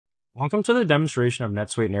Welcome to the demonstration of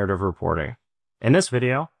NetSuite Narrative Reporting. In this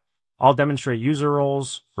video, I'll demonstrate user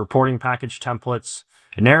roles, reporting package templates,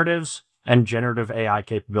 narratives, and generative AI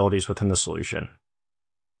capabilities within the solution.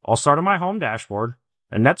 I'll start on my home dashboard,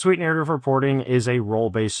 and NetSuite Narrative Reporting is a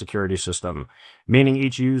role-based security system, meaning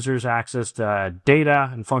each user's access to data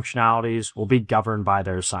and functionalities will be governed by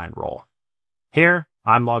their assigned role. Here,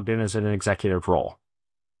 I'm logged in as an executive role.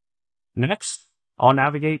 Next, I'll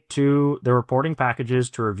navigate to the reporting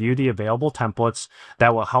packages to review the available templates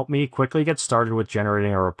that will help me quickly get started with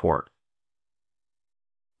generating a report.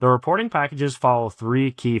 The reporting packages follow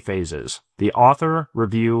three key phases: the author,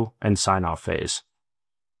 review, and sign-off phase.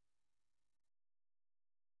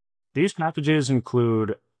 These packages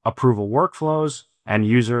include approval workflows and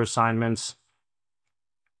user assignments,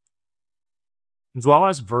 as well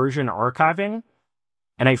as version archiving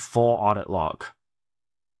and a full audit log.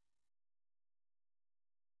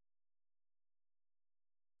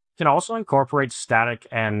 You can also incorporate static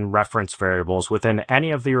and reference variables within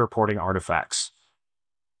any of the reporting artifacts.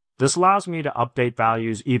 This allows me to update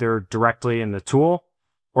values either directly in the tool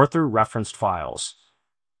or through referenced files.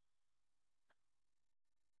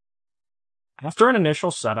 After an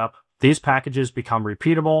initial setup, these packages become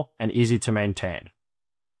repeatable and easy to maintain.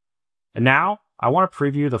 And now, I want to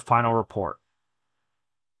preview the final report.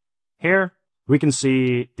 Here, we can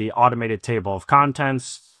see the automated table of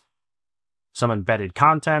contents, some embedded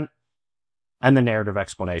content, and the narrative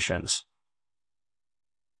explanations.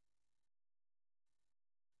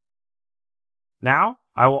 Now,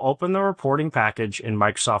 I will open the reporting package in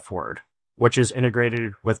Microsoft Word, which is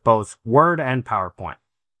integrated with both Word and PowerPoint.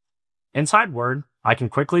 Inside Word, I can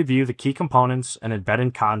quickly view the key components and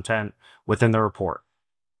embedded content within the report.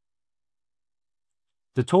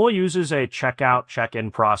 The tool uses a checkout,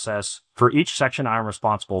 check-in process for each section I'm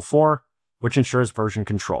responsible for, which ensures version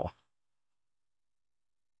control.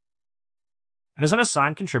 As an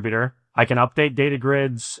assigned contributor, I can update data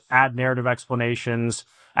grids, add narrative explanations,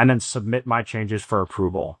 and then submit my changes for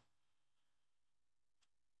approval.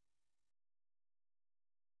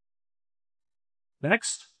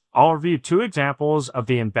 Next, I'll review two examples of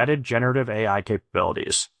the embedded generative AI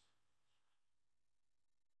capabilities.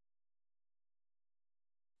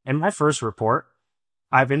 In my first report,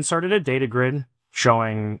 I've inserted a data grid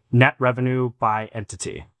showing net revenue by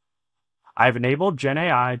entity. I've enabled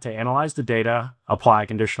GenAI to analyze the data, apply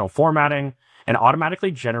conditional formatting, and automatically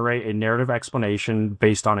generate a narrative explanation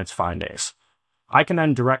based on its findings. I can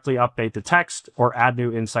then directly update the text or add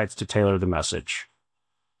new insights to tailor the message.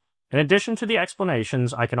 In addition to the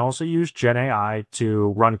explanations, I can also use GenAI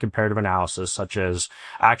to run comparative analysis, such as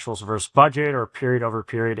actuals versus budget or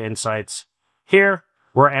period-over-period insights. Here,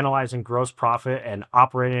 we're analyzing gross profit and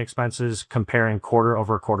operating expenses, comparing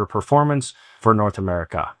quarter-over-quarter performance for North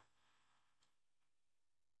America.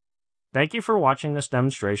 Thank you for watching this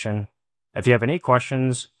demonstration. If you have any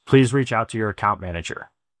questions, please reach out to your account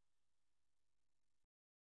manager.